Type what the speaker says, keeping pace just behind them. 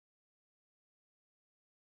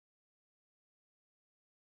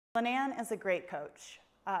Lenann is a great coach.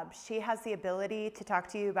 She has the ability to talk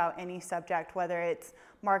to you about any subject, whether it's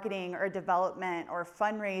marketing or development or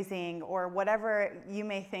fundraising or whatever you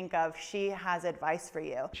may think of. She has advice for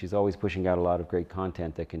you. She's always pushing out a lot of great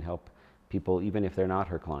content that can help people, even if they're not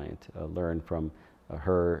her client, learn from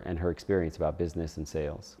her and her experience about business and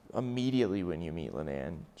sales. Immediately when you meet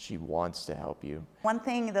Lenann, she wants to help you. One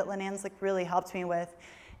thing that Lenann's really helped me with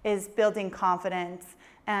is building confidence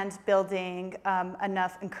and building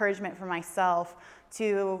enough encouragement for myself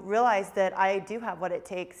to realize that I do have what it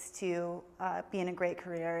takes to be in a great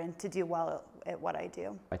career and to do well at what I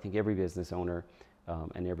do. I think every business owner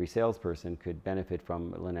and every salesperson could benefit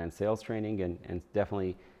from Lenann's sales training and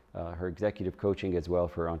definitely her executive coaching as well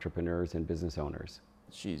for entrepreneurs and business owners.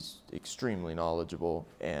 She's extremely knowledgeable,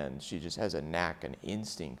 and she just has a knack, an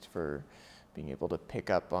instinct for being able to pick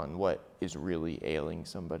up on what is really ailing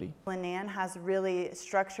somebody. Lenann has really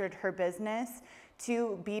structured her business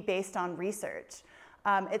to be based on research.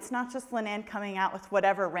 It's not just Lenann coming out with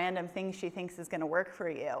whatever random thing she thinks is going to work for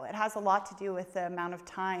you. It has a lot to do with the amount of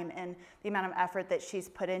time and the amount of effort that she's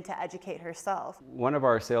put in to educate herself. One of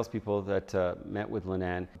our salespeople that met with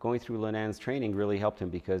Lenann, going through Lenann's training really helped him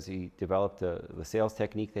because he developed the sales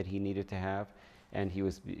technique that he needed to have, and he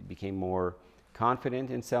became more confident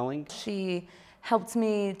in selling. She helped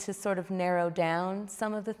me to sort of narrow down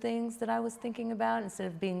some of the things that I was thinking about instead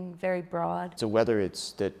of being very broad. So whether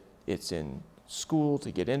it's that it's in school to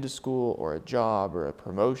get into school or a job or a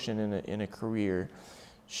promotion in a career,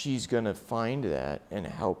 she's going to find that and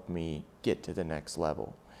help me get to the next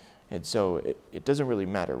level. And so it doesn't really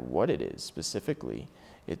matter what it is specifically.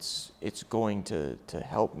 It's going to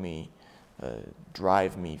help me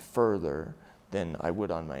drive me further than I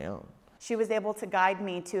would on my own. She was able to guide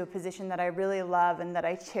me to a position that I really love and that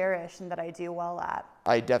I cherish and that I do well at.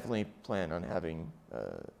 I definitely plan on having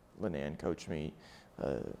Lenann coach me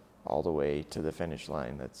all the way to the finish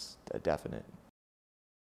line. That's a definite.